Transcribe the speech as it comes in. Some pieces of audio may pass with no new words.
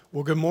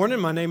Well, good morning.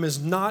 My name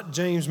is not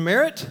James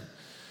Merritt.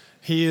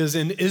 He is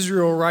in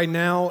Israel right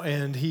now,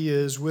 and he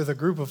is with a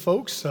group of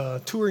folks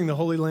touring the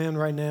Holy Land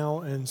right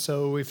now. And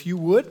so if you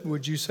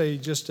would you say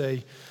just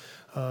a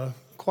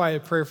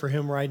quiet prayer for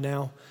him right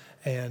now?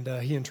 And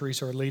he and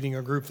Teresa are leading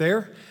a group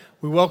there.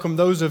 We welcome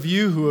those of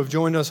you who have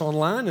joined us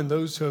online and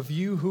those of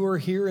you who are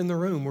here in the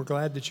room. We're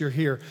glad that you're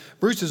here.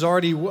 Bruce has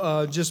already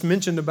just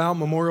mentioned about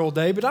Memorial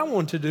Day, but I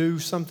want to do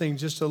something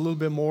just a little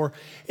bit more.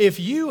 If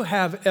you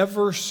have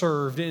ever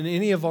served in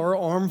any of our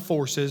armed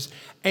forces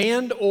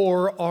and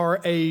or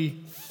are a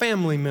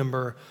family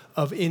member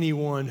of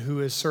anyone who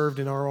has served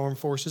in our armed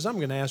forces, I'm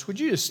going to ask, would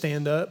you just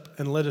stand up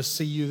and let us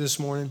see you this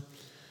morning?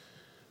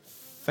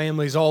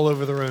 Families all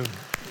over the room.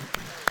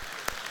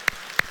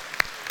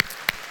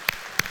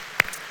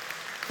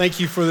 Thank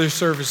you for their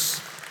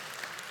service.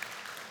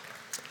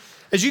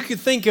 As you could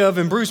think of,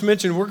 and Bruce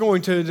mentioned, we're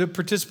going to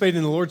participate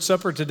in the Lord's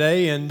Supper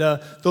today, and the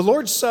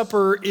Lord's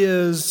Supper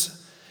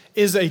is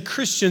a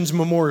Christian's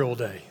Memorial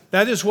Day.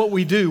 That is what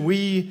we do.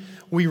 We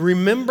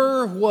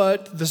remember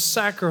what the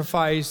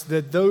sacrifice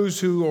that those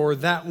who, or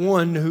that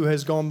one who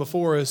has gone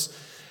before us,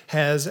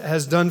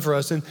 has done for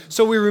us. And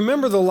so we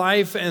remember the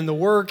life and the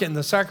work and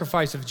the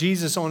sacrifice of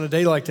Jesus on a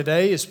day like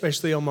today,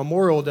 especially on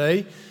Memorial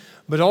Day,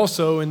 but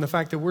also in the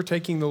fact that we're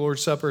taking the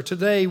Lord's Supper.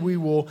 Today, we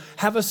will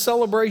have a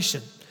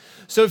celebration.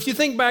 So if you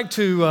think back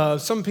to,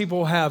 some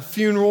people have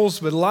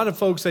funerals, but a lot of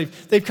folks,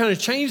 they've kind of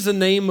changed the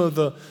name of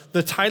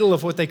the title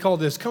of what they call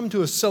this, come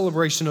to a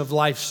celebration of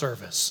life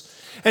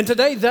service. And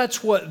today,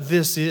 that's what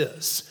this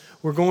is.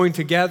 We're going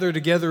to gather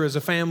together as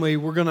a family.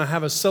 We're going to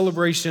have a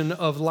celebration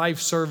of life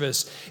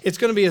service. It's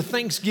going to be a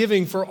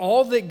thanksgiving for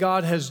all that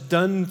God has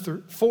done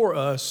for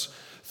us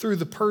through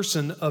the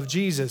person of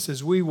Jesus,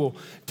 as we will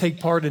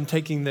take part in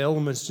taking the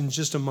elements in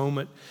just a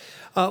moment.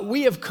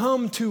 We have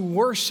come to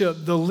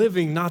worship the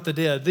living, not the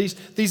dead.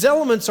 These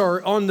elements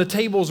are on the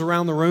tables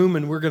around the room,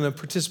 and we're going to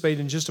participate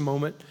in just a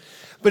moment.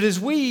 But as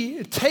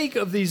we take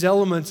of these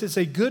elements, it's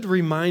a good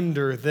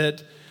reminder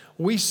that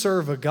we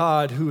serve a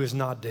God who is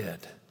not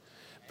dead,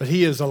 but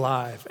he is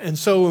alive. And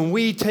so when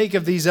we take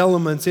of these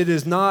elements, it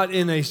is not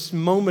in a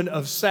moment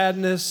of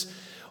sadness,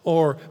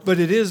 but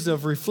it is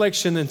of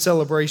reflection and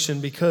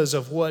celebration because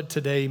of what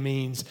today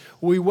means.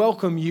 We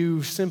welcome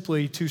you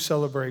simply to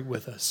celebrate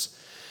with us.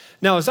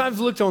 Now, as I've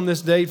looked on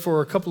this date for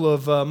a couple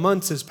of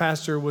months as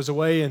pastor was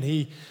away, and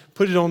he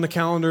put it on the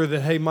calendar that,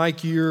 hey,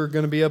 Mike, you're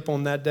going to be up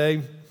on that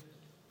day,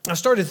 I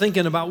started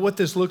thinking about what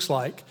this looks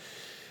like.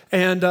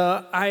 And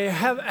I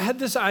have had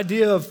this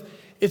idea of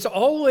it's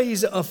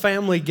always a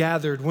family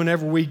gathered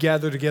whenever we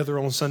gather together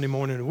on Sunday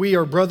morning. We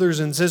are brothers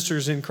and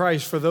sisters in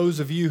Christ for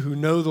those of you who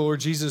know the Lord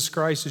Jesus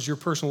Christ as your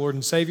personal Lord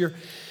and Savior.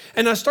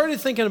 And I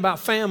started thinking about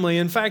family.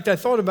 In fact, I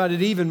thought about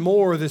it even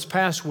more this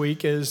past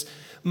week as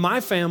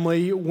my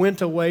family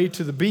went away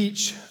to the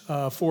beach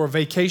for a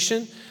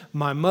vacation.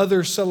 My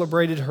mother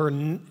celebrated her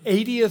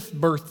 80th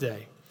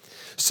birthday.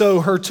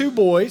 So her two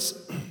boys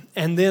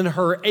and then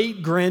her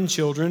 8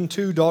 grandchildren,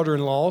 2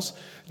 daughter-in-laws,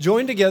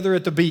 joined together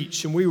at the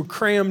beach, and we were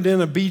crammed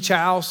in a beach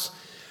house,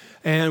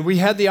 and we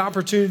had the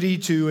opportunity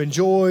to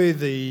enjoy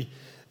the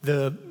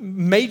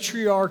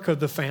matriarch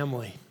of the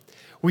family.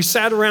 We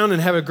sat around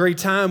and had a great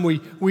time.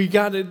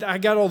 I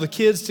got all the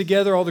kids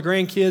together, all the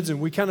grandkids,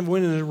 and we kind of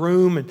went in a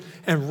room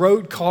and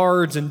wrote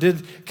cards and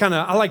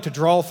I like to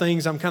draw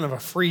things. I'm kind of a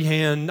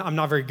freehand. I'm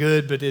not very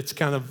good, but it's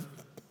kind of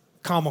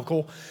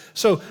comical.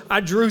 So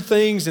I drew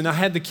things, and I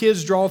had the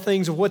kids draw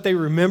things of what they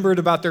remembered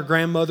about their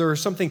grandmother or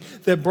something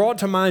that brought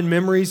to mind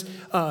memories.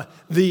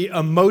 The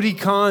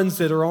emoticons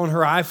that are on her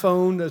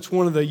iPhone, that's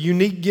one of the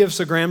unique gifts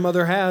a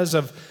grandmother has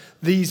of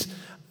these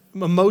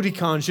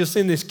emoticons, just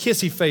in this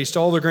kissy face to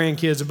all the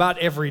grandkids about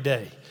every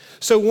day.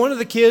 So one of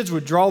the kids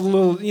would draw the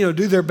little,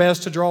 do their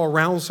best to draw a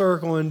round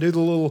circle and do the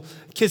little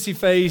kissy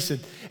face.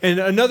 And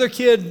another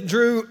kid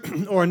drew,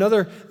 or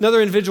another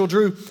individual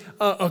drew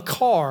a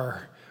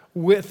car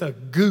with a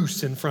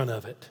goose in front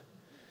of it.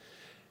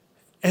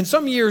 And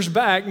some years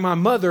back, my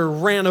mother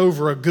ran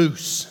over a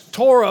goose,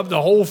 tore up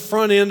the whole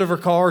front end of her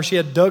car. She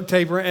had duct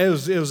tape. It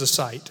was a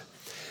sight.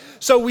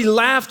 So we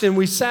laughed and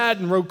we sat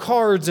and wrote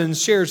cards and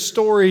shared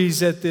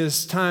stories at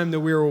this time that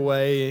we were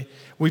away.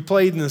 We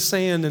played in the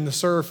sand and the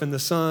surf and the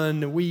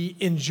sun. We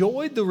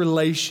enjoyed the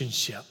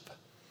relationship.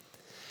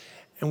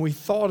 And we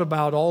thought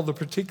about all the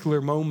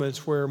particular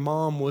moments where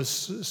Mom was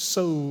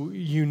so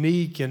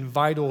unique and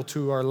vital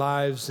to our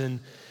lives. And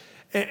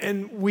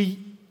we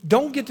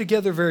don't get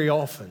together very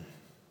often,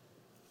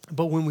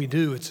 but when we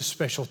do, it's a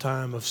special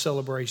time of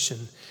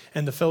celebration,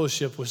 and the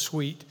fellowship was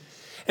sweet.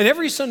 And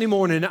every Sunday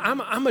morning,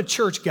 I'm a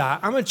church guy.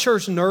 I'm a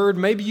church nerd.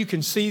 Maybe you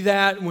can see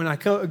that when I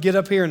get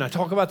up here and I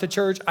talk about the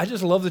church. I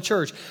just love the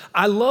church.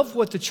 I love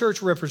what the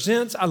church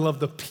represents. I love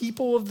the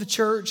people of the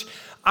church.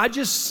 I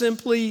just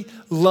simply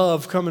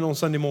love coming on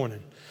Sunday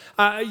morning.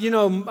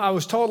 I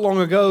was taught long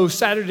ago,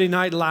 Saturday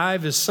Night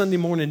Live is Sunday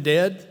morning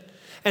dead.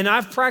 And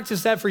I've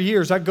practiced that for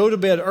years. I go to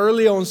bed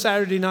early on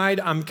Saturday night.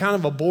 I'm kind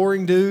of a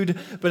boring dude,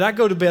 but I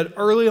go to bed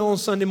early on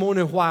Sunday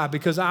morning. Why?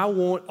 Because I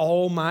want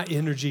all my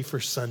energy for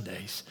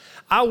Sundays.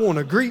 I want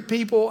to greet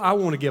people. I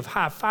want to give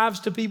high fives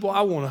to people.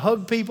 I want to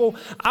hug people.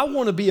 I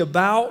want to be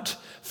about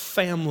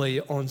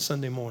family on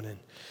Sunday morning.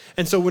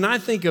 And so when I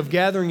think of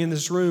gathering in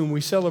this room,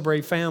 we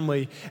celebrate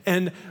family.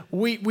 And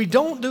we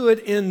don't do it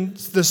in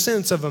the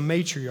sense of a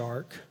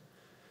matriarch,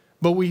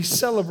 but we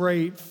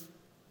celebrate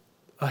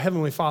a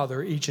Heavenly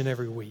Father each and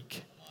every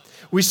week.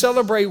 We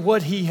celebrate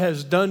what He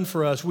has done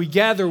for us. We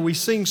gather, we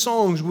sing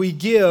songs, we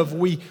give,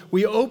 we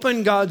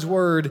open God's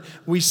Word,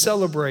 we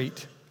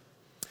celebrate.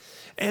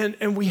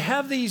 And we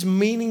have these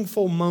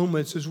meaningful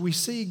moments as we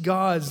see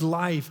God's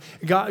life,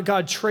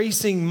 God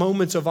tracing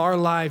moments of our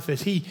life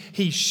as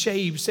He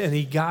shapes and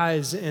He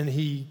guides and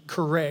He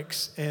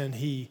corrects and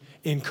He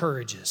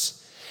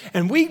encourages.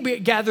 And we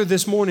gather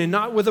this morning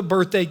not with a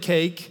birthday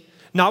cake,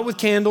 not with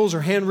candles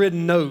or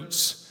handwritten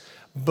notes,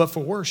 but for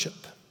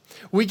worship.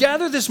 We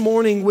gather this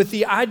morning with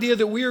the idea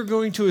that we are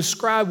going to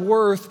ascribe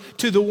worth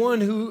to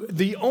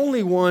the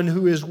only one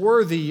who is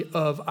worthy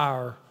of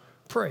our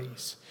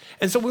praise.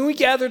 And so when we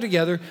gather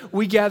together,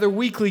 we gather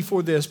weekly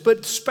for this.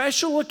 But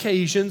special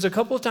occasions, a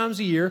couple of times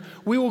a year,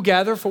 we will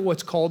gather for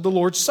what's called the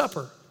Lord's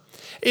Supper.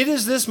 It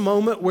is this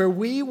moment where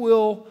we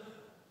will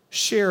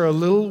share a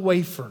little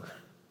wafer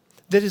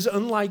that is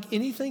unlike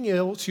anything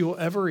else you'll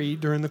ever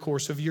eat during the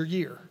course of your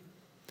year.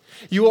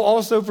 You will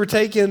also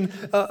partake in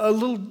a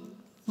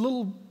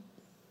little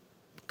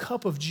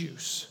cup of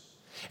juice.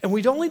 And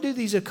we'd only do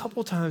these a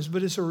couple times,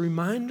 but it's a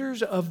reminder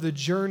of the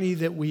journey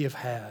that we have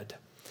had.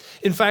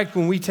 In fact,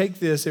 when we take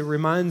this, it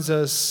reminds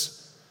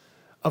us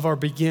of our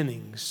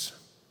beginnings.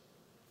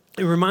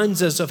 It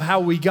reminds us of how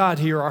we got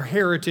here, our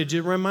heritage.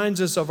 It reminds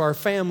us of our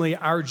family,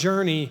 our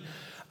journey,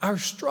 our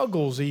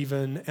struggles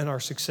even, and our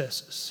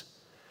successes.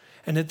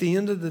 And at the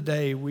end of the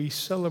day, we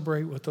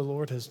celebrate what the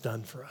Lord has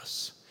done for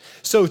us.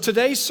 So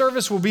today's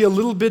service will be a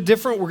little bit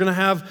different. We're going to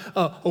have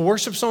a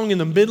worship song in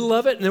the middle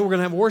of it, and then we're going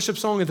to have a worship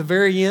song at the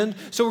very end.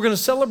 So we're going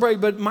to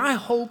celebrate, but my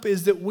hope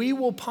is that we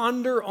will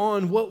ponder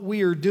on what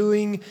we are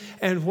doing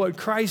and what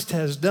Christ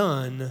has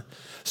done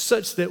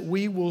such that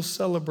we will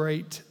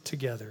celebrate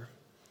together.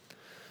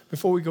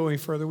 Before we go any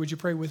further, would you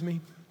pray with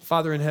me?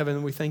 Father in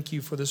heaven, we thank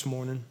you for this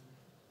morning.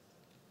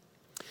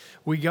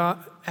 We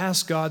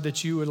ask God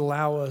that you would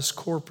allow us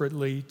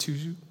corporately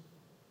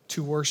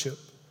to worship,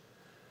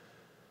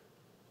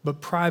 but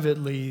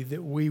privately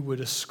that we would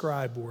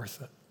ascribe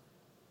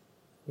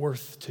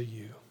worth to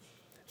you.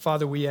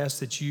 Father, we ask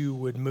that you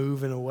would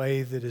move in a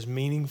way that is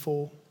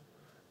meaningful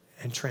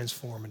and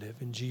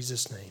transformative. In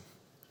Jesus' name,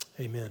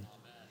 amen.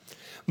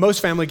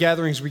 Most family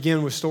gatherings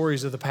begin with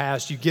stories of the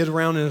past. You get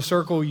around in a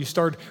circle, you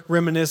start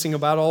reminiscing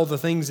about all the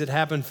things that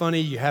happened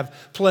funny. You have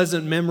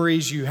pleasant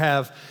memories.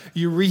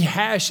 You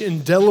rehash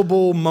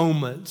indelible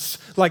moments.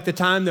 Like the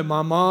time that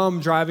my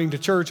mom driving to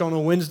church on a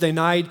Wednesday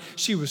night,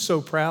 she was so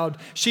proud.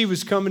 She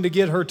was coming to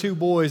get her 2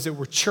 boys that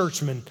were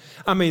churchmen.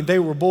 I mean, they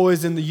were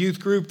boys in the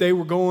youth group. They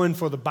were going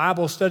for the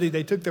Bible study.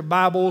 They took their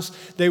Bibles.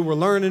 They were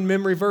learning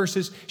memory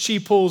verses. She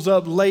pulls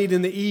up late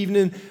in the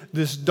evening,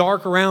 this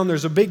dark around.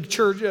 There's a big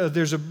church.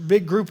 There's a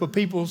big group of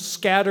people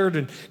scattered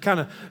and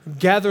kind of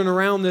gathering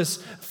around this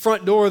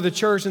front door of the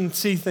church, and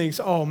she thinks,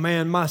 oh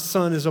man, my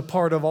son is a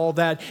part of all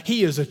that.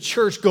 He is a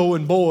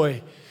church-going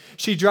boy.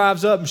 She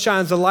drives up and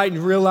shines the light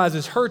and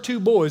realizes her 2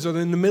 boys are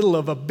in the middle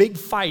of a big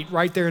fight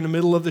right there in the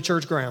middle of the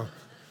church ground.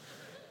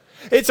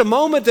 It's a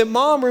moment that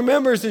mom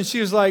remembers, and she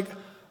was like,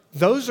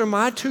 those are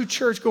my 2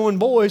 church-going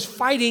boys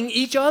fighting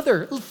each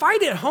other.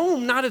 Fight at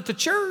home, not at the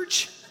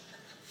church.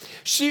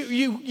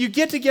 You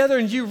get together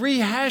and you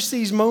rehash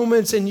these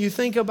moments, and you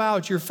think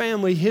about your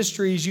family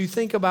histories. You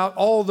think about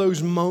all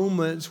those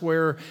moments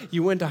where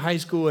you went to high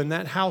school and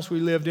that house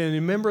we lived in.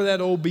 You remember that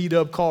old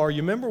beat-up car?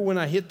 You remember when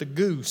I hit the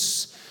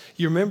goose?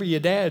 You remember your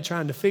dad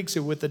trying to fix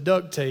it with the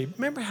duct tape?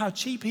 Remember how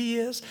cheap he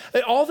is?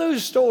 All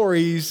those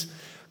stories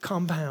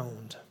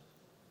compound.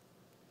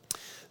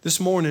 This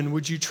morning,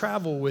 would you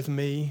travel with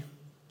me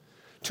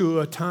to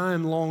a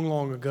time long,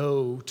 long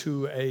ago,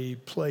 to a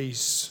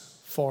place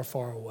far,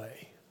 far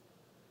away?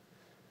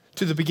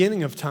 To the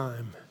beginning of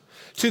time,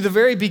 to the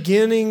very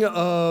beginning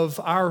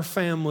of our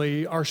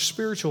family, our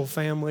spiritual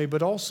family,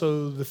 but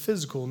also the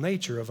physical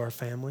nature of our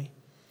family.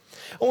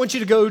 I want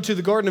you to go to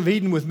the Garden of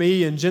Eden with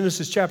me in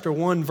Genesis chapter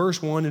 1,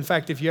 verse 1. In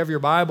fact, if you have your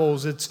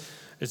Bibles, it's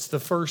the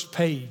first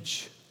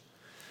page.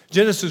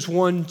 Genesis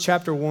 1,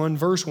 chapter 1,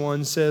 verse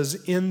 1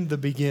 says, in the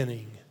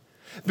beginning.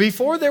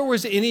 Before there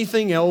was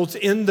anything else,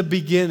 in the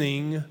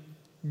beginning,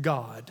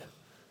 God.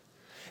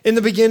 In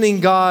the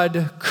beginning,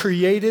 God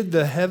created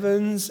the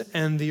heavens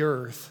and the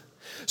earth.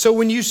 So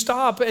when you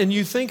stop and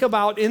you think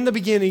about in the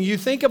beginning, you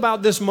think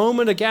about this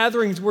moment of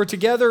gatherings. We're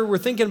together. We're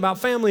thinking about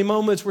family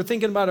moments. We're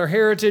thinking about our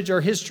heritage,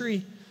 our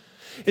history.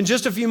 In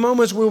just a few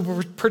moments,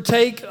 we'll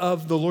partake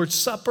of the Lord's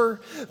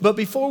Supper. But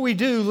before we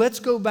do, let's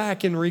go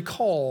back and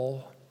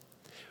recall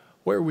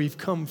where we've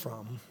come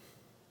from.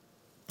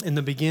 In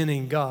the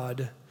beginning,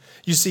 God.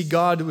 You see,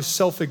 God was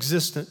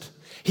self-existent.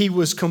 He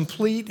was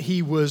complete.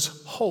 He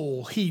was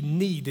whole. He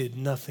needed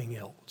nothing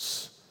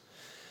else.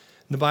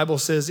 The Bible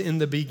says in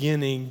the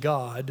beginning,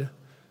 God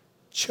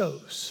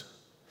chose.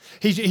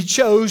 He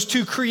chose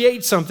to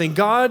create something.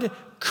 God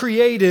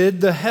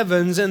created the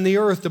heavens and the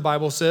earth, the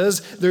Bible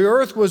says. The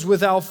earth was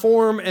without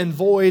form and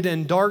void,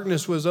 and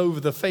darkness was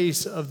over the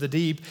face of the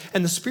deep,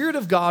 and the Spirit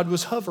of God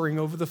was hovering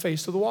over the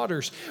face of the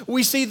waters.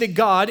 We see that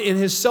God, in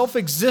his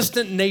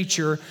self-existent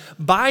nature,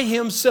 by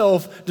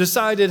himself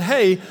decided,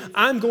 hey,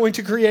 I'm going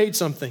to create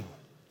something.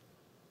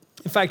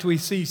 In fact, we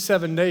see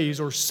 7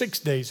 days or 6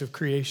 days of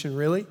creation,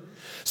 really.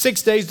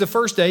 6 days, the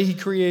first day, he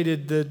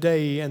created the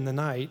day and the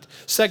night.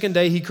 Second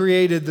day, he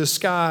created the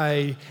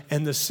sky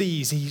and the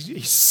seas.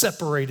 He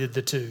separated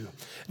the two.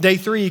 Day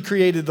 3, he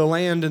created the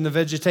land and the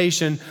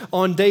vegetation.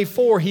 On day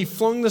 4, he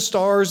flung the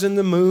stars and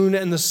the moon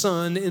and the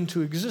sun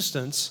into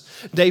existence.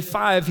 Day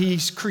 5, he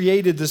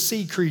created the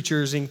sea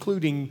creatures,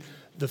 including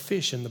the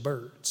fish and the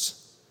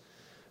birds.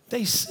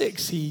 Day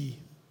 6, he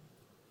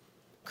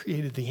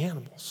created the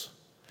animals.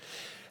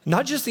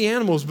 Not just the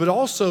animals, but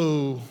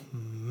also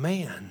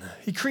man.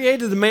 He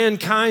created the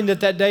mankind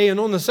at that day, and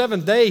on the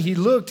seventh day he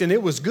looked and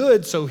it was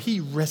good, so he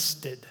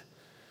rested.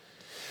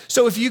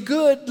 So if you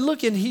good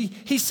look, and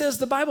he says,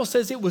 the Bible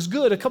says it was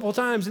good a couple of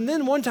times, and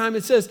then one time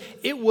it says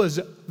it was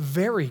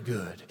very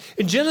good.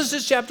 In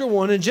Genesis chapter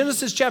 1 and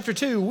Genesis chapter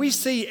 2, we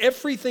see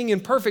everything in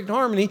perfect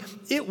harmony.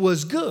 It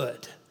was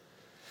good.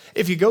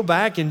 If you go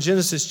back in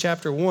Genesis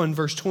chapter 1,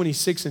 verse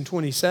 26 and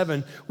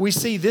 27, we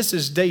see this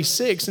is day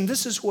 6, and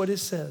this is what it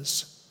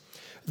says.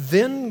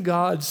 Then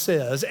God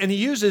says, and he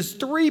uses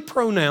three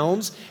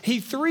pronouns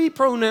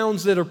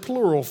that are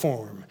plural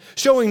form,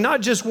 showing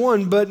not just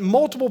one, but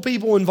multiple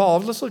people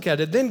involved. Let's look at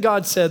it. Then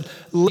God said,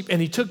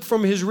 and he took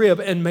from his rib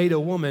and made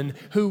a woman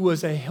who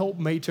was a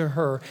helpmate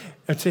to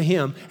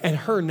him, and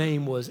her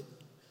name was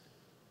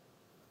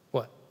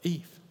what?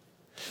 Eve.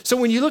 So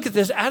when you look at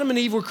this, Adam and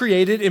Eve were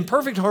created in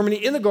perfect harmony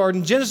in the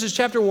garden, Genesis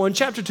chapter 1,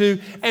 chapter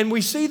 2, and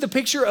we see the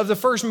picture of the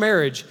first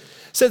marriage.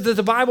 Said that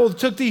the Bible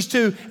took these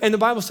two, and the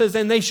Bible says,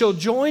 and they shall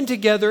join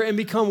together and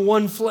become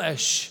one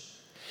flesh.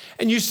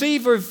 And you see,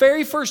 for the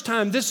very first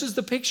time, this is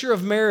the picture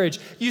of marriage.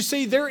 You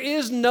see, there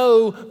is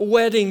no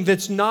wedding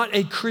that's not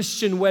a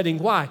Christian wedding.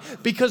 Why?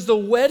 Because the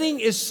wedding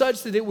is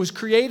such that it was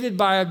created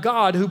by a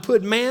God who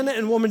put man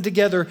and woman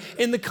together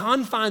in the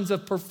confines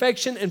of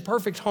perfection and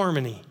perfect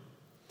harmony.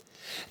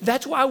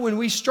 That's why when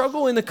we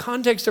struggle in the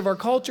context of our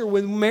culture,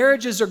 when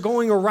marriages are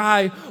going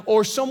awry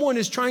or someone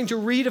is trying to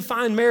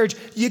redefine marriage,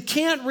 you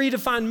can't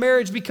redefine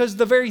marriage because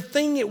the very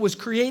thing it was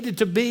created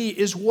to be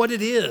is what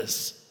it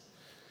is.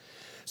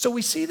 So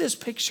we see this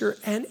picture,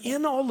 and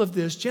in all of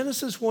this,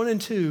 Genesis 1 and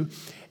 2,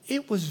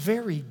 it was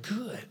very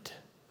good.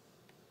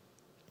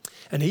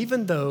 And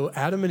even though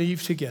Adam and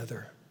Eve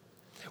together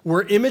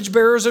were image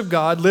bearers of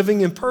God, living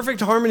in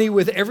perfect harmony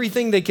with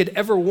everything they could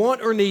ever want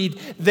or need,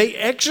 they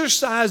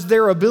exercised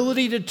their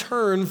ability to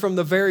turn from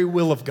the very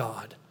will of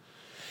God.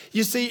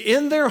 You see,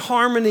 in their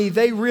harmony,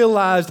 they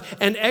realized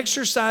and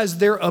exercised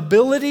their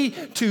ability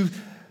to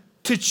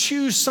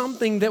choose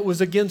something that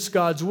was against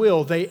God's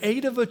will. They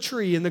ate of a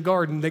tree in the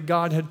garden that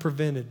God had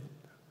prevented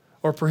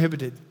or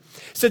prohibited.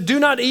 It said,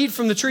 do not eat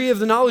from the tree of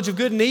the knowledge of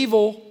good and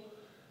evil.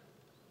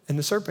 And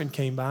the serpent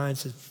came by and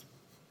said,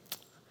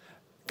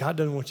 God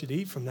doesn't want you to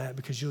eat from that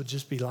because you'll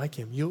just be like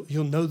him.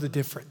 You'll know the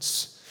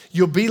difference.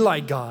 You'll be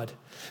like God.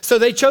 So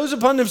they chose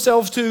upon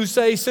themselves to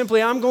say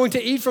simply, I'm going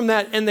to eat from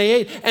that, and they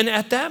ate. And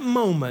at that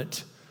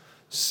moment,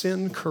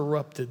 sin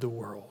corrupted the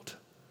world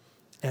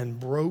and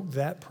broke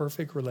that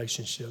perfect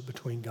relationship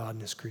between God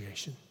and his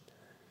creation.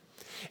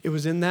 It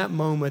was in that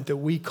moment that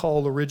we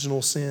call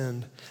original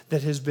sin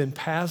that has been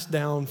passed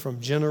down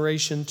from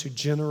generation to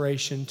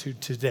generation to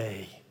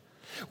today.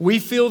 We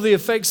feel the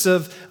effects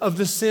of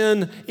the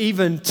sin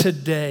even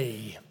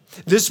today.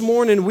 This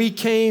morning we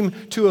came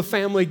to a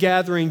family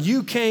gathering.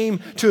 You came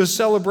to a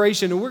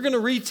celebration, and we're going to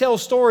retell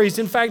stories.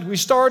 In fact, we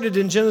started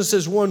in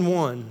Genesis 1:1.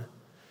 We're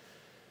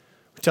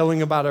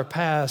telling about our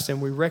past,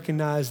 and we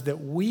recognize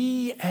that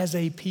we as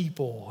a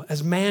people,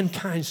 as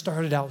mankind,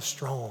 started out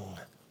strong.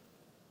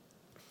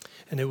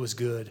 And it was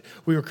good.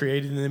 We were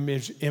created in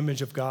the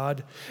image of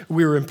God.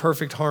 We were in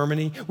perfect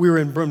harmony. We were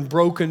in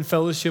broken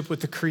fellowship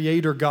with the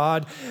Creator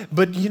God.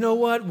 But you know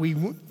what? We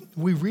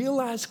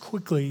realized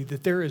quickly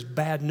that there is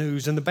bad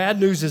news. And the bad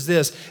news is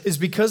this, is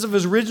because of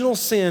his original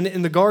sin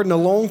in the garden a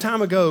long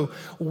time ago,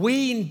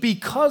 we,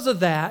 because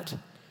of that,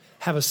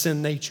 have a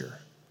sin nature.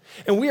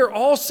 And we are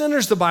all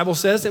sinners, the Bible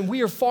says, and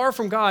we are far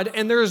from God.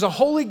 And there is a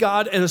holy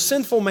God and a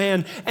sinful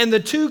man, and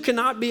the two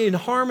cannot be in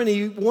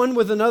harmony one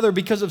with another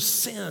because of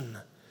sin.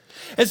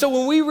 And so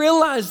when we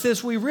realize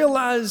this, we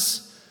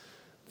realize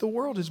the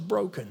world is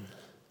broken.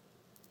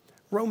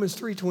 Romans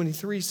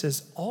 3:23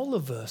 says, all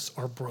of us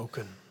are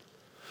broken.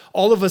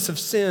 All of us have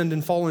sinned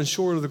and fallen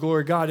short of the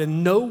glory of God,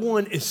 and no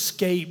one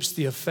escapes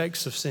the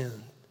effects of sin.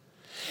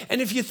 And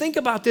if you think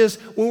about this,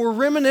 when we're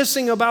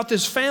reminiscing about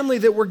this family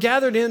that we're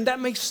gathered in, that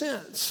makes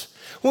sense.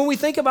 When we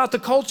think about the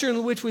culture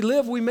in which we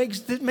live,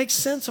 it makes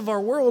sense of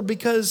our world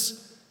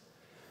because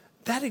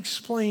that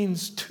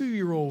explains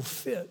 2-year-old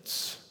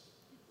fits.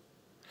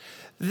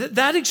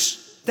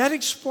 That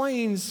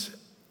explains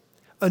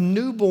a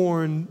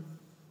newborn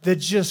that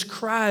just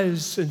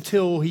cries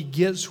until he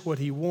gets what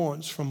he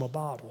wants from a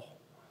bottle.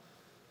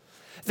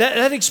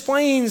 That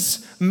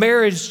explains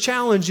marriage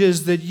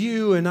challenges that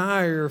you and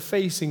I are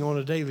facing on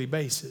a daily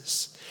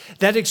basis.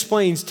 That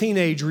explains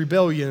teenage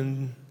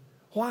rebellion.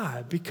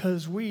 Why?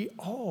 Because we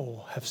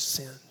all have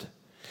sinned.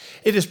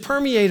 It has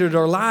permeated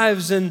our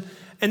lives, and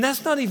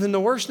that's not even the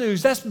worst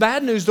news. That's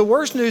bad news. The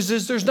worst news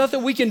is there's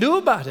nothing we can do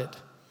about it.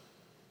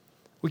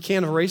 We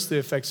can't erase the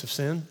effects of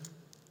sin.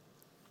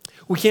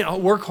 We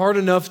can't work hard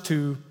enough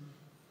to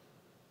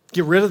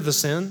get rid of the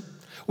sin.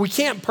 We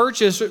can't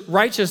purchase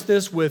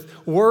righteousness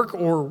with work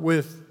or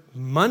with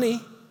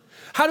money.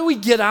 How do we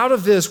get out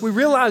of this? We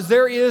realize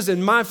there is,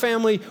 in my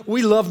family,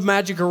 we love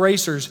magic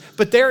erasers,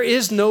 but there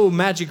is no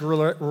magic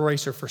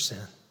eraser for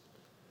sin.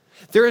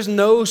 There is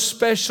no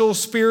special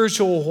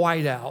spiritual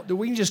whiteout that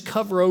we can just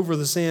cover over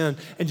the sin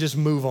and just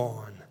move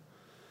on.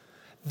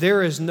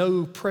 There is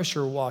no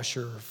pressure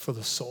washer for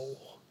the soul.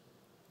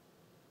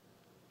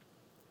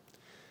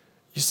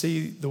 You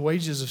see, the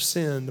wages of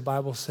sin, the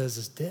Bible says,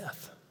 is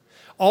death.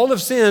 All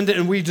have sinned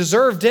and we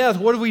deserve death.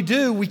 What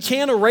do? We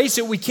can't erase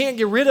it. We can't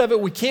get rid of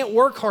it. We can't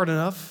work hard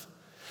enough.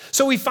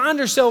 So we find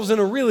ourselves in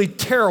a really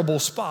terrible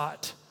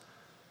spot.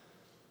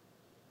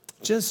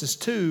 Genesis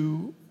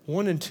 2,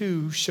 1 and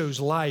 2 shows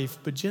life,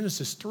 but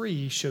Genesis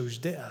 3 shows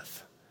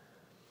death.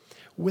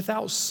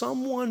 Without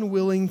someone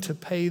willing to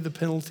pay the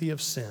penalty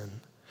of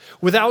sin,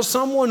 without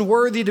someone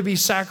worthy to be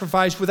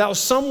sacrificed, without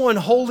someone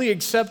wholly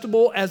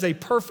acceptable as a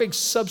perfect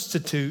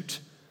substitute,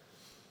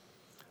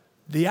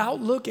 the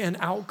outlook and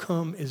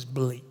outcome is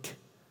bleak.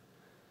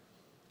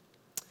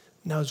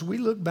 Now, as we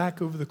look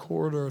back over the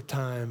corridor of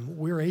time,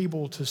 we're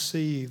able to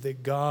see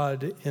that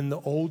God in the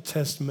Old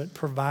Testament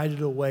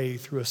provided a way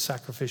through a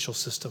sacrificial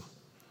system.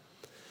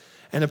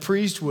 And a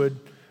priest would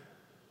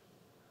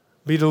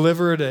be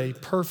delivered a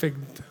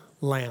perfect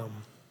lamb.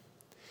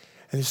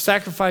 And he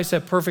sacrificed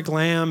that perfect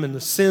lamb, and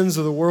the sins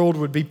of the world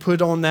would be put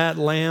on that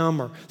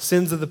lamb, or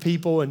sins of the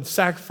people, and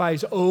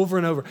sacrificed over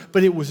and over.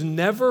 But it was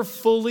never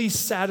fully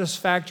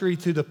satisfactory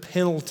to the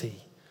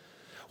penalty.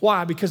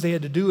 Why? Because they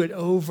had to do it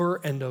over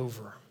and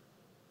over.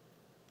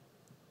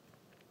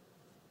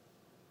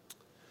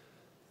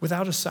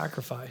 Without a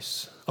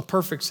sacrifice, a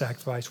perfect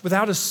sacrifice,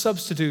 without a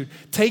substitute,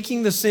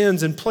 taking the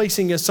sins and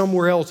placing it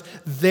somewhere else,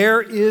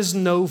 there is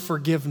no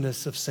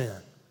forgiveness of sin.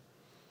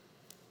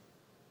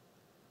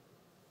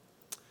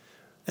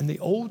 And the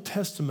Old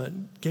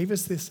Testament gave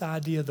us this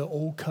idea of the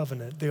Old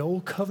Covenant. The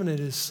Old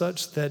Covenant is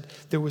such that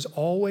there was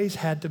always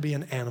had to be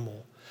an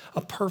animal,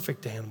 a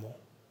perfect animal.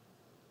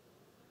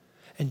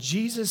 And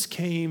Jesus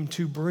came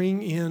to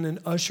bring in and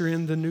usher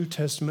in the New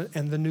Testament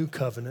and the New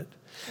Covenant.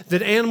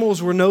 That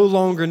animals were no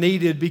longer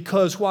needed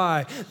because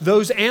why?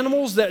 Those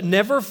animals that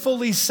never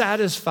fully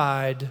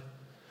satisfied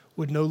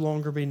would no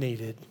longer be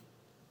needed.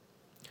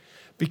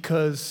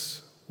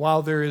 Because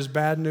while there is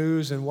bad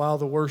news and while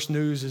the worst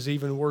news is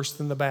even worse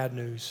than the bad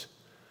news,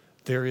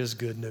 there is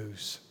good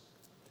news.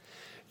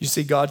 You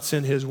see, God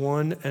sent his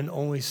one and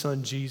only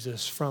son,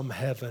 Jesus, from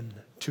heaven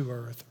to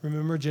earth.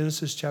 Remember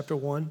Genesis chapter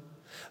 1?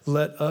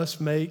 Let us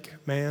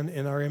make man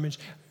in our image.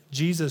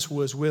 Jesus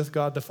was with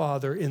God the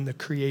Father in the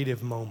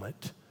creative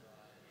moment.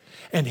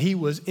 And he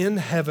was in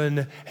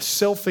heaven,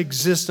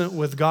 self-existent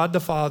with God the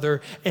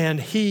Father, and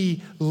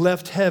he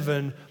left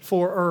heaven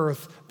for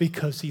earth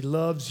because he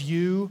loves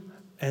you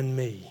and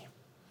me.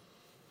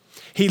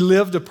 He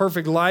lived a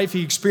perfect life.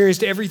 He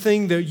experienced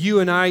everything that you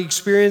and I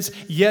experience,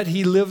 yet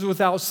he lived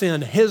without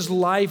sin. His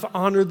life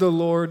honored the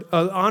Lord,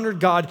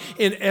 honored God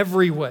in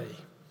every way.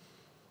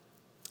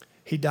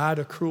 He died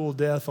a cruel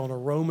death on a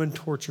Roman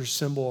torture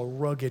symbol, a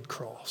rugged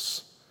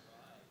cross.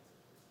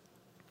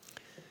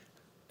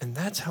 And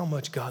that's how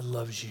much God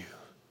loves you.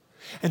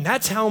 And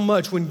that's how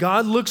much when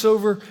God looks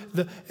over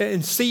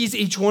and sees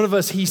each one of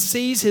us, he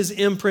sees his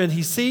imprint.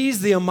 He sees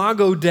the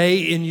imago Dei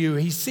in you.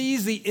 He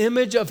sees the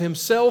image of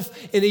himself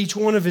in each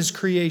one of his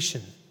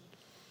creation.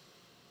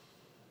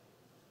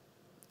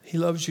 He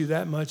loves you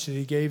that much that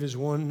he gave his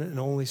one and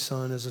only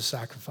son as a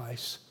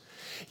sacrifice.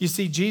 You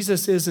see,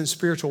 Jesus isn't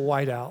spiritual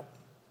whiteout.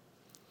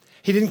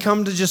 He didn't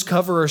come to just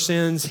cover our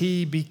sins.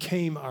 He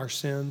became our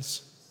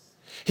sins.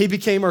 He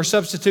became our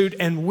substitute,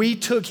 and we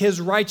took his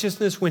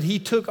righteousness when he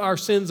took our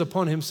sins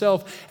upon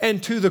himself.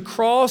 And to the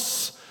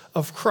cross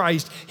of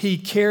Christ, he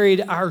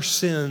carried our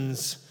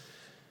sins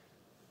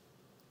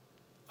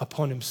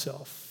upon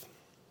himself.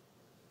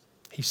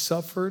 He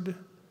suffered,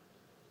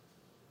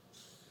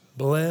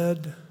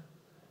 bled,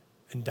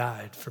 and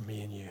died for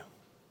me and you.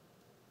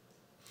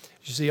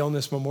 You see, on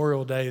this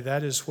Memorial Day,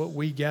 that is what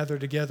we gather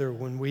together.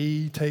 When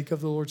we take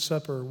of the Lord's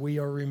Supper, we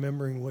are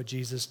remembering what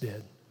Jesus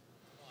did.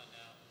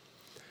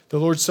 The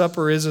Lord's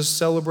Supper is a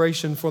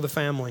celebration for the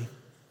family.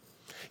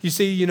 You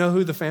see, you know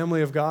who the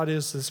family of God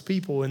is? This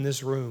people in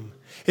this room.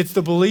 It's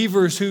the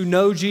believers who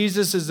know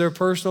Jesus as their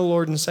personal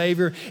Lord and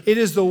Savior. It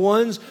is the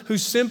ones who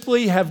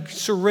simply have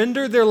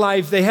surrendered their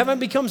life. They haven't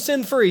become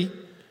sin-free,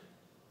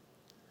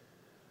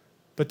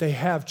 but they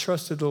have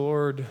trusted the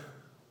Lord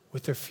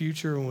with their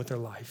future and with their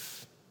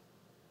life.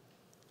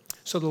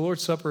 So the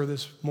Lord's Supper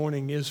this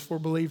morning is for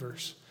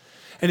believers.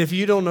 And if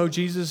you don't know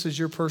Jesus as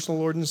your personal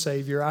Lord and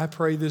Savior, I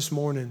pray this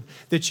morning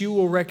that you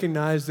will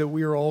recognize that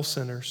we are all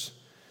sinners.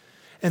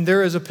 And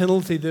there is a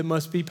penalty that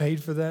must be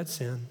paid for that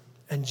sin.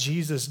 And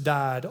Jesus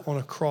died on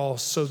a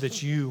cross so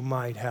that you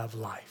might have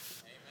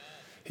life. Amen.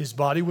 His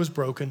body was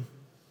broken.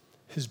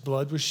 His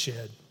blood was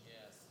shed. Yes.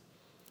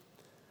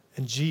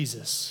 And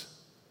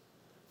Jesus,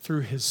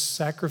 through his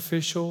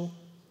sacrificial,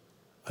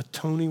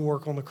 atoning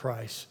work on the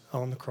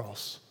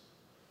cross,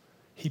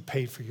 he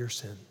paid for your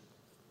sin.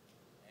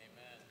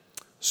 Amen.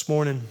 This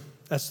morning,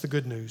 that's the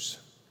good news.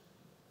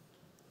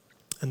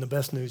 And the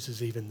best news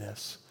is even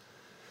this.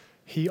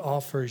 He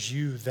offers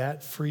you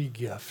that free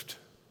gift,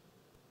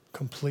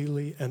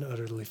 completely and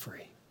utterly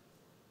free.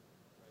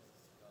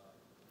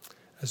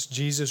 As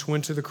Jesus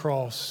went to the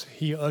cross,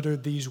 he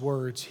uttered these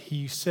words.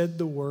 He said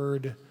the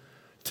word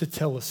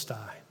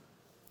tetelestai.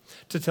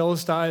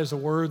 Tetelestai is a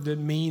word that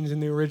means in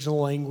the original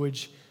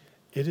language,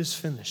 it is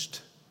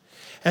finished.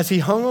 As he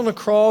hung on the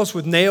cross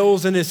with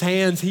nails in his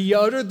hands, he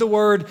uttered the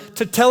word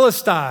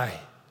tetelestai,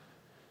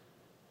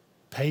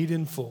 paid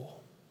in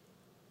full.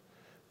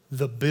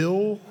 The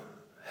bill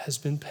has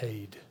been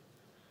paid.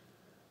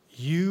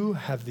 You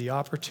have the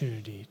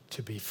opportunity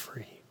to be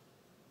free.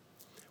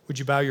 Would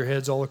you bow your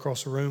heads all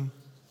across the room?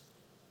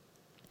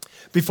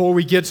 Before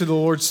we get to the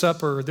Lord's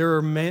Supper, there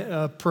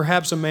are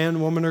perhaps a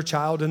man, woman, or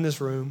child in this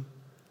room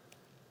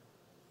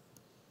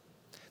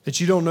that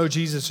you don't know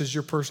Jesus as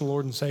your personal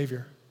Lord and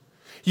Savior.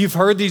 You've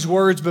heard these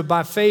words, but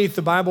by faith,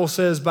 the Bible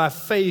says, by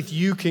faith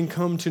you can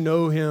come to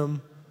know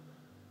him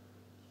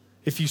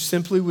if you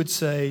simply would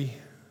say,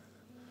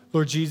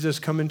 Lord Jesus,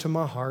 come into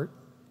my heart.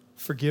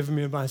 Forgive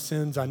me of my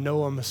sins. I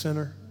know I'm a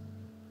sinner.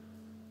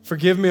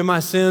 Forgive me of my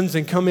sins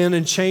and come in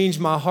and change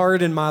my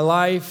heart and my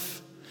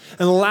life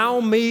and allow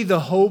me the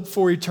hope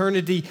for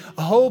eternity,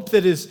 a hope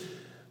that is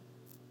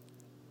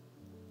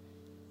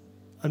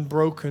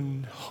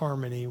unbroken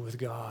harmony with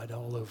God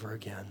all over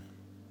again.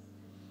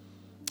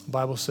 The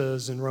Bible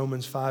says in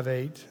Romans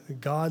 5:8,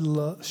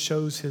 God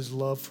shows his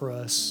love for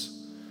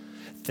us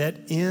that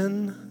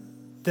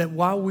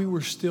while we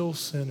were still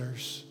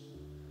sinners,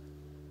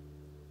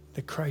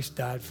 that Christ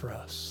died for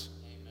us.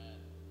 Amen.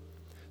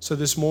 So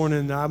this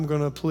morning, I'm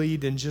going to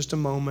plead in just a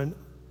moment.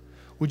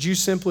 Would you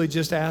simply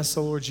just ask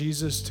the Lord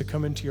Jesus to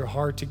come into your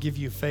heart, to give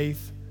you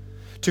faith,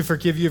 to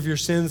forgive you of your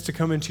sins, to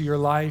come into your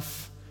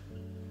life,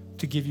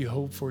 to give you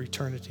hope for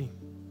eternity?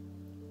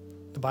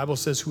 The Bible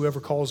says whoever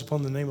calls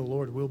upon the name of the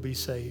Lord will be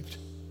saved.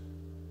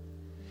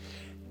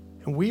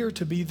 And we are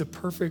to be the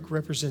perfect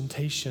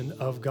representation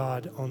of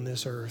God on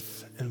this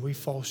earth, and we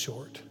fall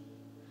short.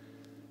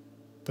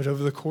 But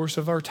over the course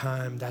of our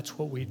time, that's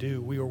what we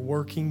do. We are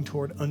working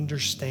toward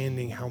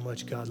understanding how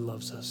much God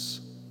loves us.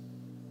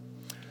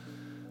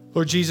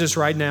 Lord Jesus,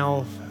 right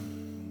now,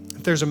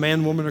 if there's a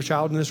man, woman, or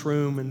child in this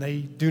room and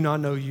they do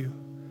not know you,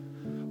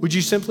 would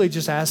you simply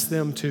just ask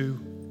them to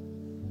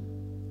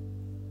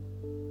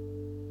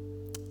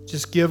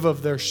just give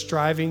of their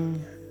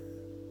striving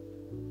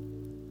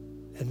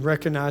and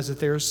recognize that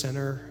they're a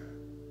sinner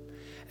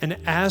and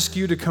ask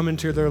you to come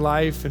into their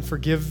life and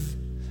forgive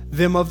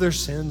them of their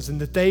sins,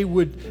 and that they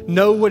would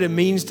know what it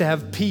means to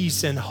have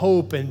peace and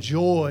hope and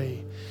joy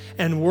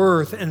and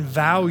worth and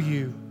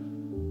value.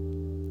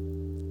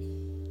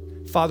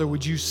 Father,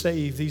 would you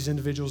save these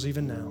individuals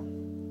even now?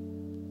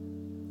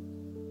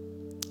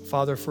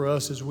 Father, for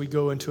us as we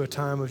go into a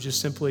time of just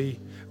simply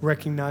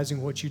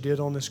recognizing what you did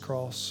on this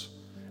cross,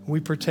 we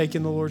partake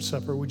in the Lord's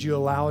Supper, would you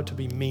allow it to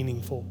be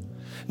meaningful?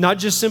 Not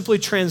just simply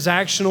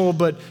transactional,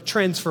 but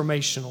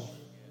transformational.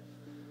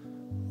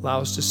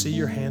 Allow us to see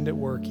your hand at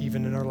work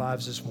even in our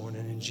lives this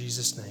morning. In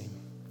Jesus' name,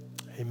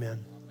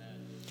 amen.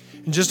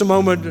 In just a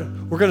moment,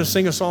 we're going to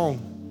sing a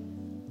song.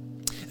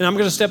 And I'm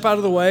going to step out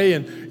of the way,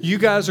 and you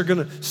guys are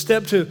going to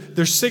step to,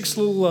 there's 6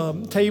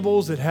 little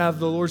tables that have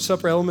the Lord's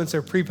Supper elements.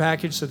 They're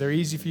prepackaged, so they're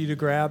easy for you to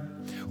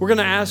grab. We're going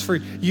to ask for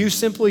you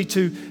simply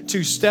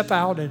to step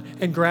out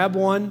and grab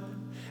one,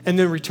 and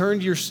then return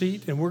to your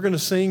seat. And we're going to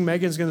sing.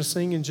 Megan's going to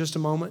sing in just a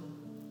moment.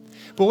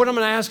 But what I'm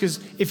going to ask is,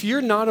 if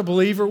you're not a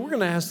believer, we're going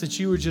to ask that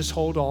you would just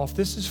hold off.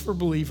 This is for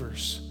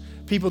believers,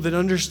 people that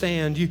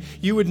understand.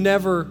 You would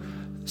never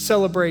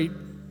celebrate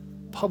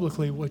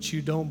publicly what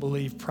you don't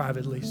believe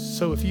privately.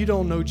 So if you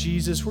don't know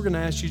Jesus, we're going to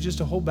ask you just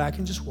to hold back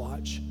and just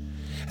watch.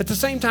 At the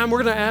same time,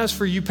 we're going to ask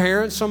for you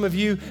parents. Some of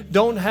you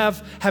don't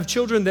have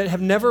children that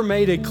have never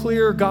made a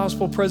clear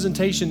gospel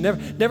presentation,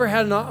 never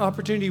had an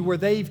opportunity where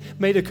they've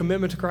made a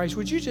commitment to Christ.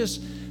 Would you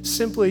just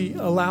simply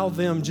allow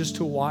them just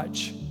to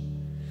watch?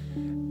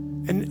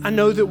 And I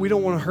know that we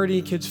don't want to hurt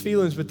any kids'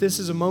 feelings, but this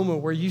is a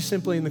moment where you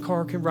simply in the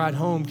car can ride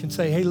home, can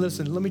say, hey,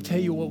 listen, let me tell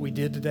you what we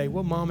did today,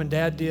 what mom and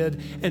dad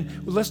did,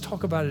 and let's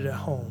talk about it at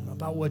home,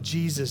 about what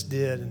Jesus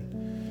did.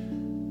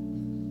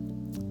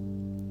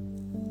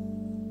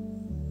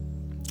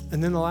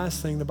 And then the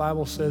last thing the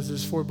Bible says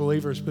is for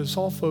believers, but it's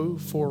also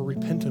for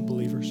repentant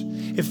believers.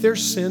 If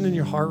there's sin in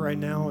your heart right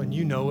now and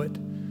you know it,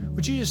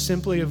 would you just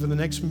simply over the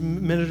next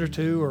minute or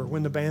two, or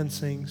when the band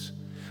sings,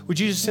 would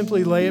you just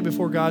simply lay it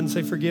before God and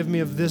say, forgive me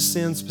of this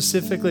sin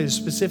specifically, as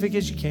specific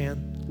as you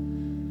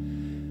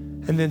can?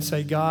 And then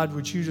say, God,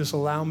 would you just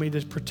allow me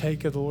to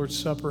partake of the Lord's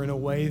Supper in a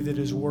way that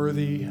is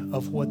worthy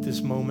of what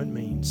this moment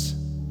means?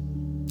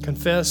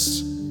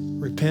 Confess,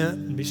 repent,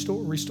 and be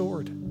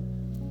restored.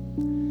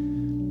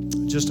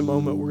 In just a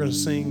moment, we're going to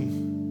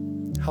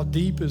sing, How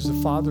Deep is the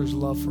Father's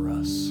Love for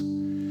Us.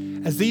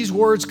 As these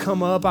words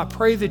come up, I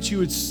pray that you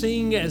would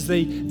sing as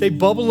they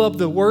bubble up,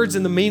 the words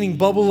and the meaning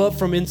bubble up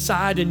from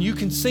inside, and you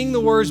can sing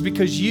the words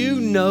because you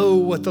know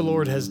what the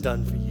Lord has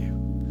done for you.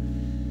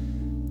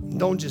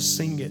 Don't just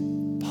sing it,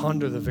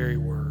 ponder the very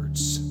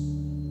words.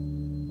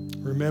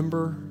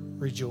 Remember,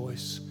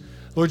 rejoice.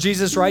 Lord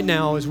Jesus, right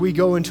now, as we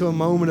go into a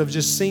moment of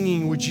just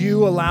singing, would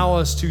you allow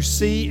us to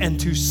see and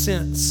to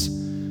sense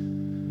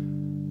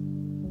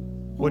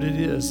what it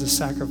is, the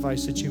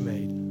sacrifice that you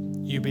made.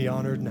 You be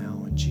honored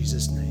now. In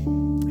Jesus'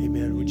 name,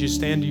 amen. Would you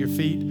stand to your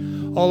feet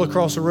all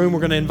across the room? We're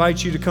going to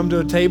invite you to come to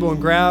a table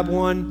and grab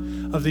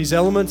one of these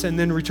elements and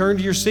then return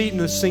to your seat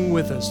and let's sing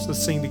with us.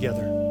 Let's sing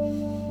together.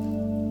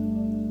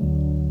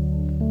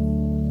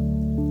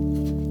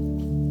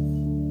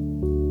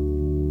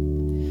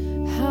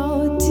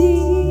 How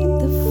deep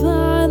the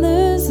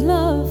Father's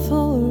love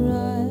for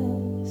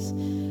us,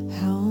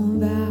 how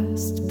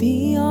vast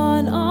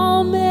beyond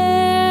all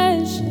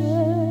measure,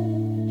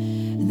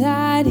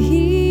 that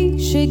He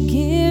should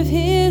give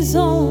His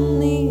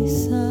only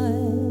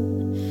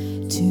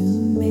Son to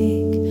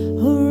make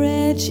a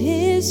wretch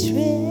His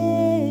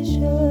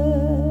treasure.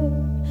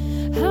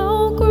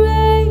 How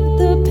great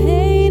the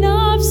pain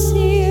of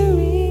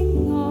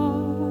searing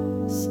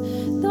loss,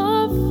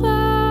 the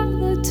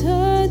Father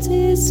turns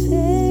His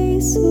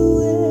face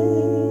away,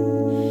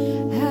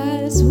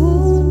 as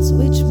wounds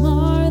which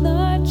mar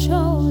the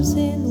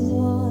chosen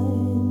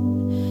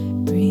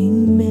one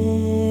bring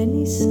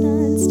many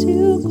sons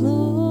to glory.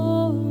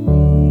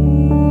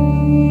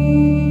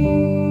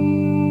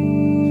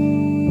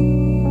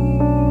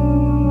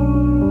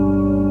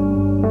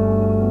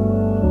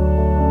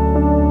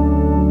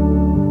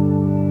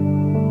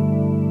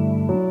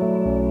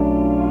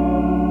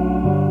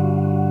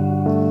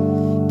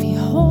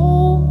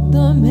 Behold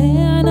the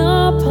man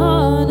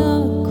upon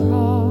a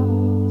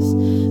cross,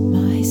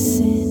 my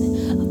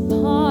sin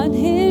upon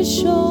His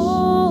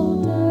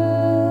shoulders.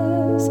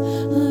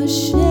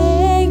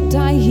 Ashamed,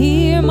 I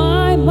hear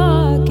my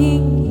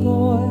mocking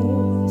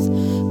voice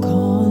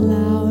call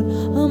out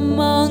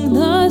among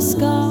the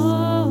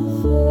scoffers.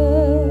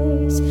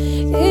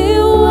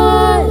 It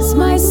was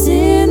my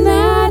sin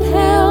that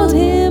held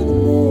Him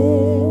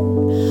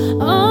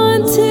there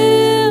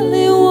until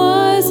it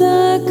was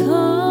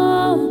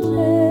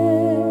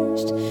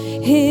accomplished.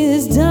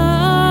 His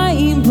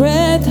dying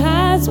breath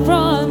has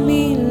brought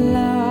me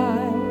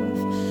life.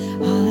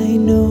 I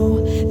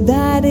know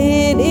that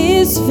it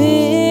is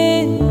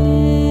finished.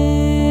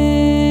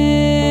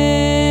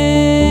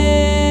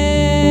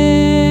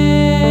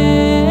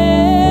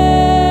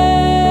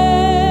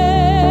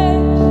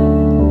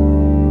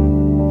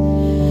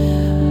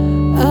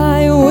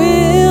 I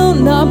will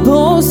not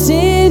boast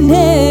in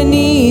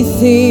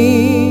anything,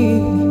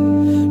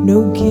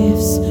 no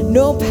gifts,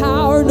 no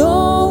power,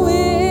 no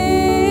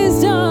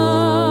wisdom,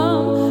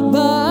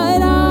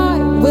 but I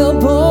will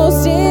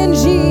boast in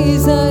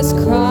Jesus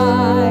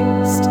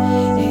Christ,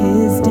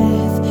 His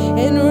death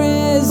and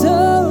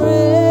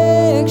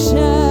resurrection.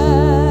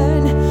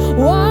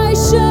 Why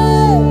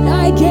should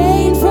I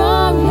gain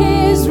from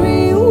His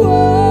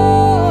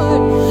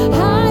reward?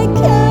 I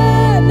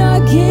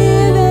cannot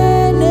give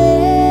an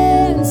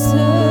answer,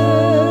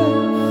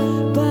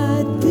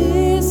 but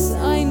this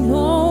I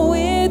know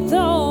with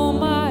all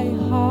my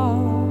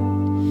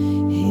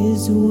heart: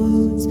 His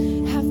wounds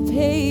have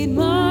paid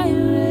my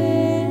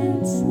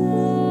ransom.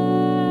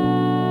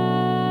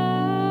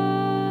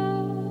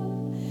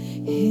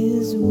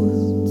 His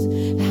wounds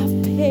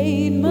have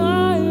paid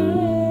my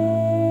ransom.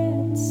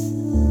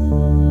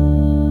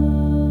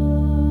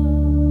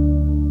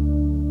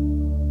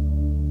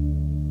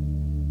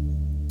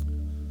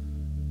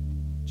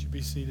 Would you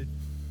be seated?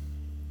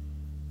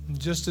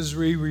 Just as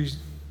we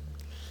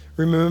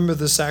remember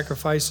the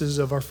sacrifices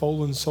of our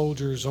fallen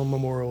soldiers on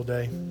Memorial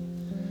Day,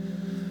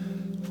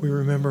 we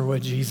remember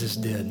what Jesus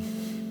did.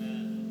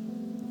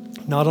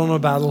 Not on a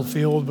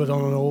battlefield, but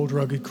on an old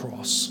rugged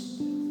cross.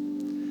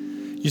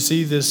 You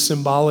see this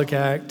symbolic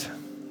act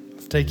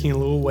of taking a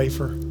little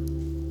wafer.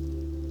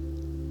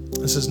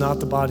 This is not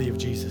the body of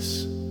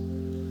Jesus.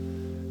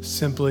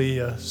 Simply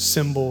a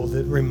symbol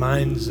that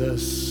reminds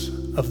us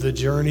of the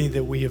journey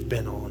that we have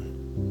been on.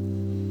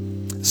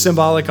 The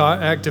symbolic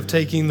act of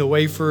taking the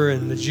wafer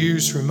and the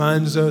juice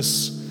reminds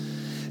us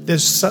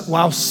that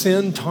while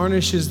sin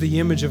tarnishes the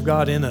image of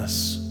God in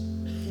us,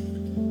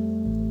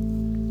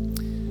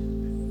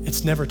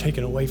 it's never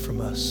taken away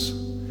from us,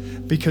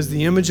 because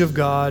the image of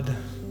God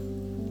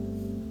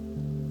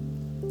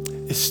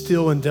is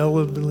still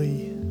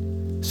indelibly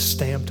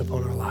stamped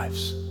upon our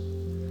lives.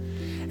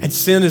 And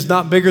sin is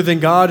not bigger than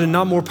God and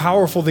not more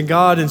powerful than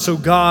God, and so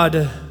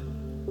God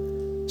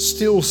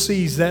still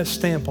sees that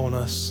stamp on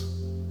us.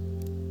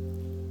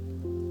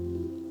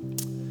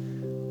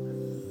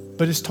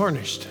 But it's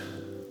tarnished.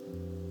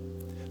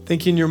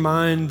 Think in your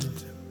mind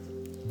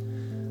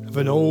of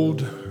an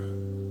old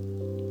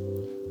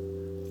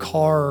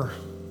car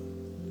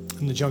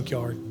in the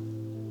junkyard.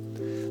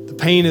 The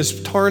paint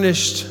is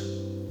tarnished.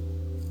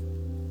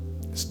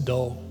 It's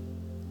dull.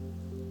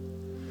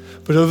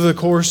 But over the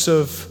course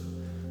of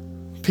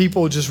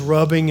people just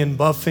rubbing and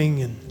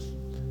buffing,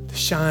 and the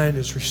shine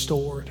is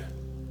restored.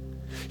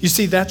 You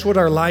see, that's what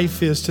our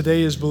life is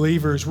today as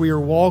believers. We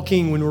are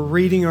walking, when we're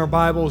reading our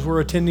Bibles,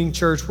 we're attending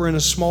church, we're in a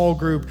small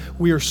group,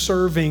 we are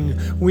serving,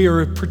 we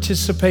are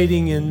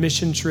participating in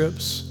mission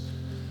trips.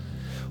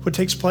 What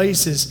takes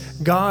place is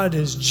God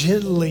is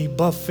gently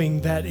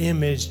buffing that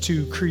image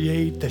to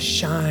create the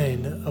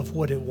shine of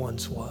what it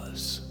once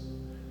was.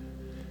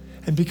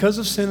 And because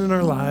of sin in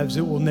our lives,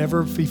 it will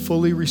never be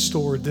fully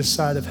restored this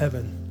side of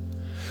heaven.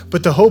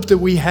 But the hope that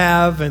we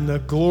have and the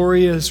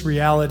glorious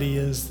reality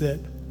is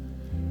that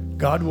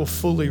God will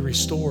fully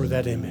restore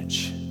that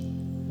image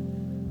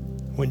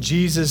when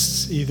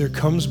Jesus either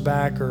comes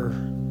back or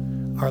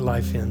our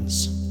life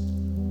ends.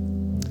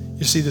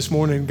 You see, this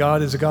morning,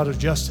 God is a God of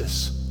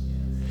justice.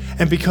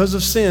 And because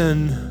of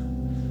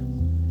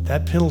sin,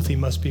 that penalty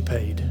must be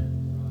paid.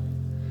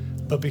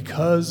 But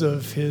because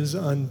of his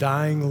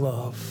undying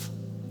love,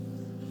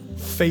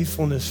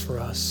 faithfulness for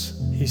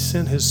us, he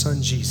sent his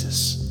son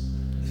Jesus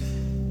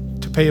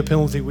to pay a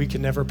penalty we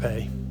can never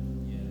pay.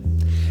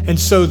 And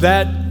so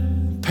that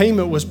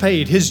payment was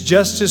paid. His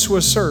justice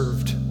was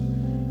served.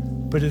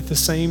 But at the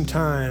same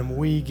time,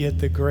 we get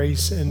the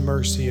grace and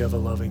mercy of a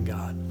loving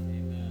God.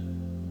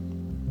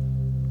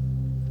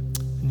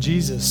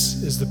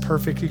 Jesus is the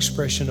perfect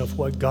expression of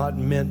what God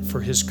meant for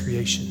his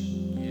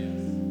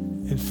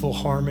creation. In full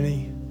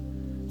harmony,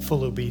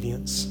 full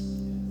obedience.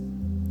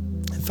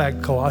 In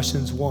fact,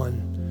 Colossians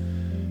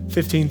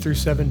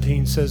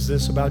 1:15-17 says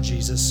this about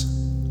Jesus.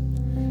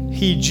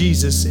 He,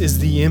 Jesus, is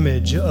the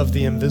image of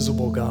the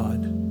invisible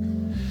God,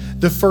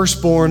 the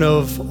firstborn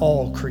of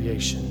all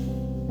creation.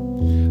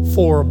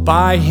 For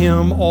by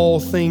him all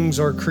things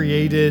are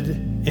created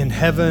in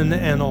heaven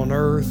and on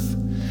earth.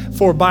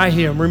 For by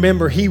him,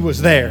 remember, he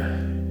was there.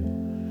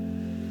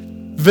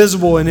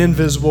 Visible and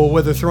invisible,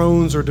 whether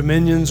thrones or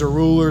dominions or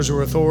rulers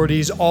or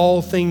authorities,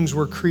 all things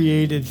were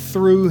created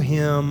through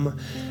him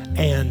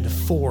and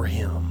for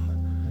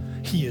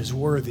him. He is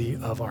worthy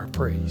of our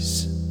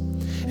praise.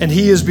 And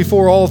he is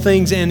before all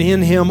things, and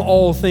in him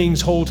all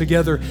things hold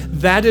together.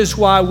 That is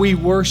why we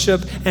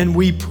worship and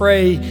we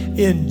pray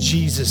in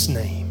Jesus'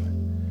 name.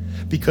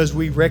 Because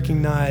we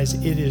recognize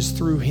it is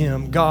through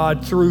him.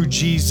 God, through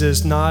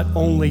Jesus, not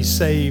only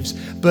saves,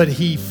 but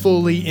he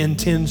fully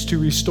intends to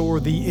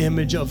restore the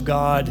image of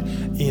God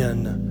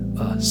in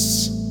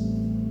us.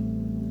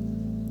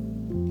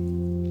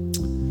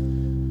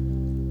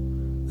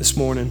 This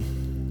morning,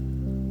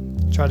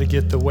 try to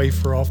get the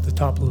wafer off the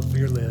top of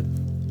your lid.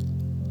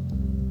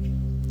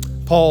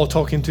 Paul,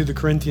 talking to the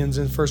Corinthians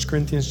in 1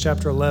 Corinthians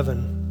chapter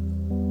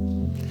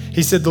 11,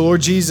 he said the Lord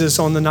Jesus,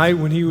 on the night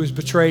when he was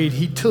betrayed,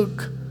 he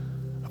took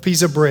a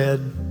piece of bread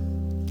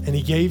and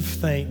he gave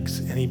thanks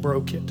and he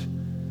broke it.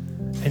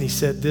 And he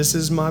said, "This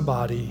is my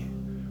body,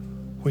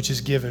 which is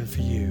given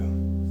for you.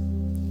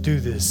 Do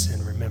this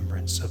in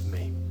remembrance of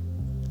me."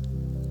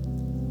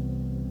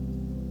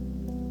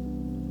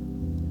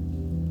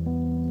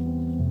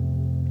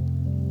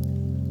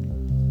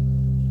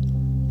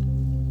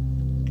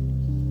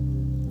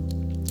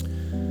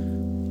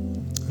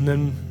 And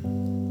then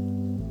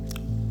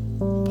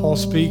Paul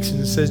speaks and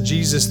it says,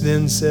 Jesus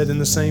then said in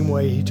the same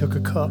way, he took a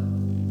cup.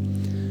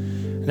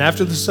 And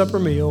after the supper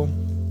meal,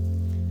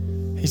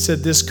 he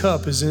said, "This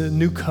cup is a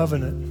new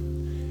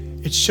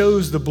covenant. It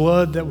shows the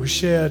blood that was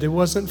shed. It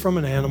wasn't from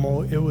an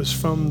animal. It was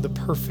from the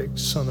perfect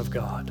Son of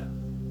God.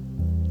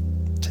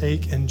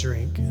 Take and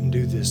drink and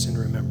do this in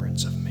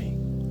remembrance of me."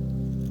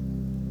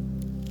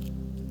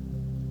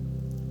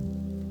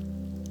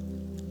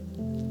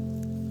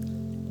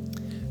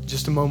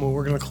 Just a moment,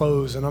 we're going to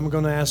close, and I'm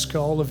going to ask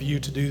all of you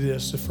to do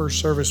this. The first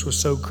service was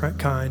so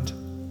kind.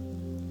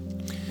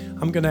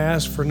 I'm going to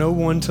ask for no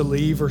one to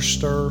leave or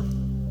stir.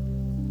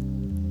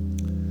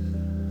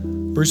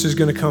 Bruce is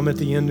going to come at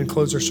the end and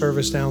close our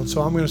service down,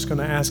 so I'm just going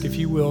to ask, if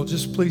you will,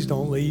 just please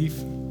don't leave.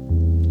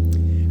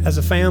 As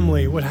a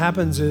family, what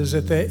happens is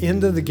at the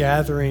end of the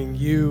gathering,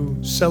 you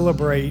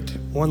celebrate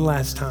one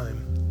last time.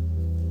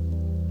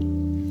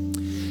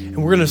 And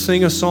we're going to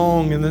sing a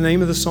song, and the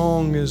name of the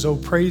song is "Oh,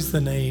 Praise the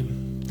Name."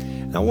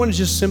 And I want to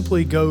just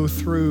simply go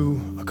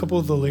through a couple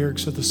of the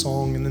lyrics of the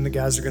song, and then the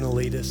guys are going to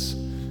lead us.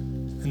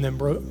 And then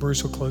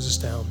Bruce will close us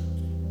down.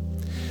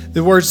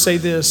 The words say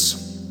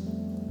this: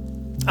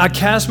 "I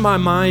cast my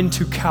mind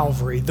to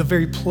Calvary, the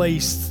very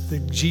place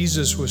that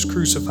Jesus was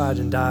crucified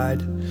and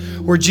died,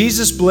 where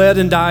Jesus bled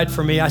and died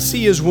for me. I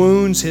see his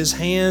wounds, his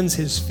hands,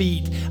 his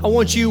feet. I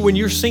want you, when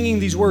you're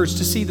singing these words,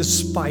 to see the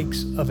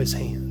spikes of his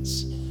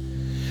hands.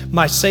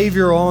 My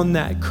Savior on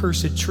that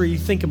cursed tree."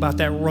 Think about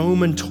that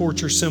Roman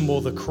torture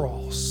symbol, the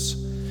cross.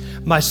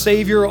 My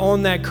Savior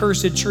on that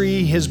cursed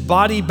tree, his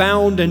body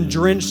bound and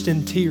drenched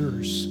in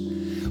tears.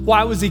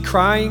 Why was he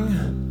crying?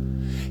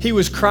 He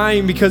was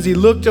crying because he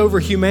looked over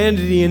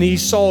humanity and he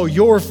saw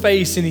your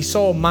face and he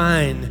saw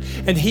mine.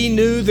 And he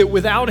knew that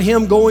without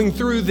him going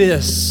through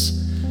this,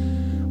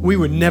 we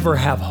would never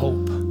have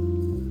hope.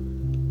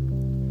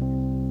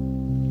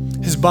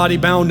 His body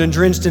bound and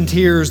drenched in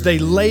tears, they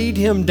laid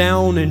him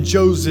down in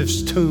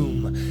Joseph's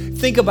tomb.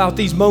 Think about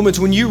these moments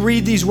when you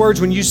read these words,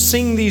 when you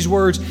sing these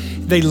words.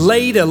 They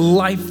laid a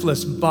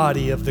lifeless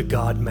body of the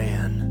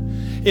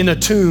God-man in a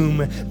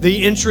tomb.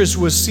 The entrance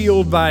was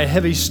sealed by a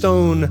heavy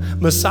stone.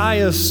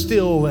 Messiah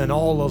still and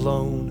all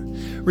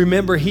alone.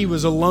 Remember, he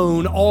was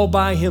alone all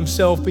by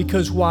himself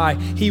because why?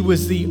 He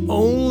was the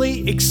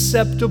only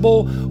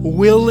acceptable,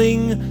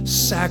 willing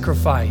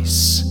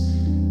sacrifice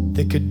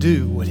that could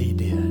do what he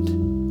did.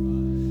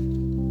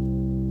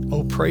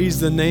 Oh, praise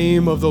the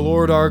name of the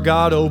Lord our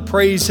God. Oh,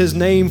 praise his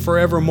name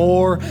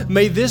forevermore.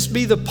 May this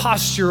be the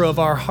posture of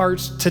our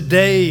hearts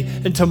today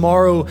and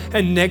tomorrow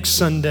and next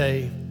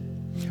Sunday.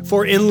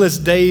 For endless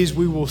days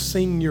we will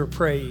sing your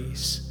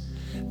praise.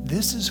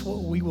 This is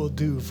what we will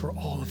do for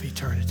all of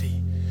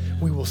eternity.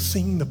 We will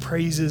sing the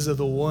praises of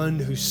the one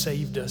who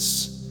saved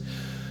us.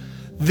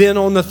 Then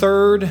on the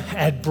third,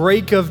 at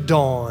break of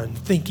dawn,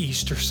 think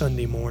Easter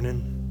Sunday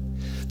morning,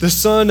 the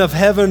Son of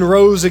heaven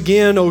rose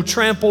again. O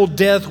trampled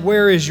death,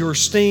 where is your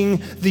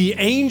sting? The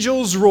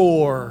angels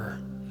roar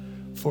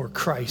for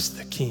Christ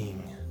the King.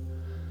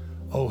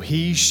 Oh,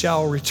 he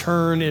shall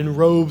return in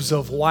robes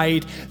of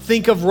white.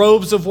 Think of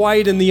robes of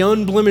white and the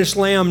unblemished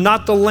Lamb,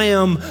 not the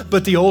Lamb,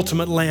 but the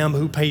ultimate Lamb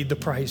who paid the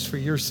price for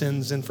your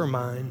sins and for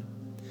mine.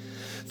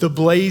 The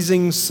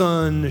blazing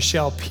sun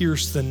shall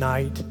pierce the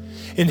night.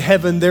 In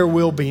heaven there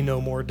will be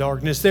no more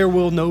darkness. There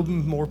will no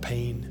more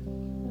pain.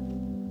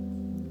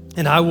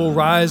 And I will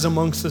rise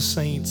amongst the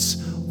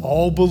saints.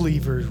 All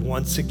believers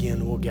once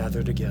again will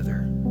gather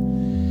together.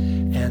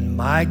 And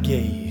my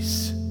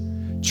gaze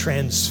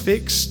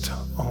transfixed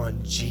on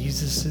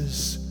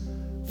Jesus'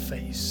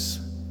 face.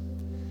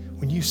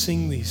 When you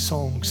sing these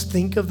songs,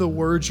 think of the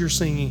words you're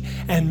singing,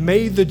 and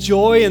may the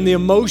joy and the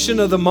emotion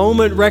of the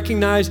moment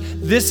recognize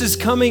this is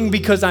coming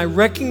because I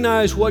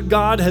recognize what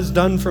God has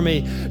done for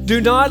me. Do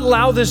not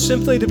allow this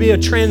simply to be a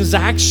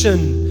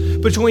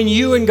transaction between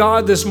you and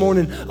God this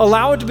morning.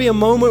 Allow it to be a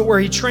moment where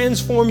he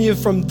transforms you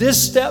from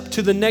this step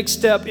to the next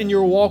step in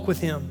your walk with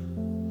him.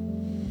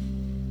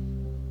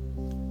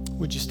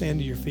 Would you stand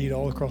to your feet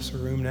all across the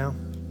room now?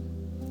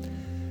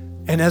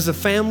 And as a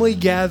family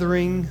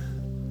gathering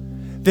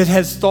that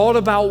has thought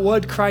about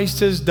what Christ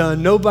has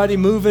done, nobody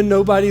moving,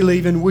 nobody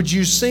leaving, would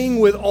you sing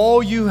with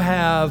all you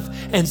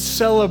have and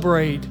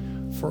celebrate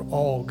for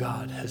all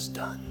God has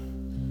done?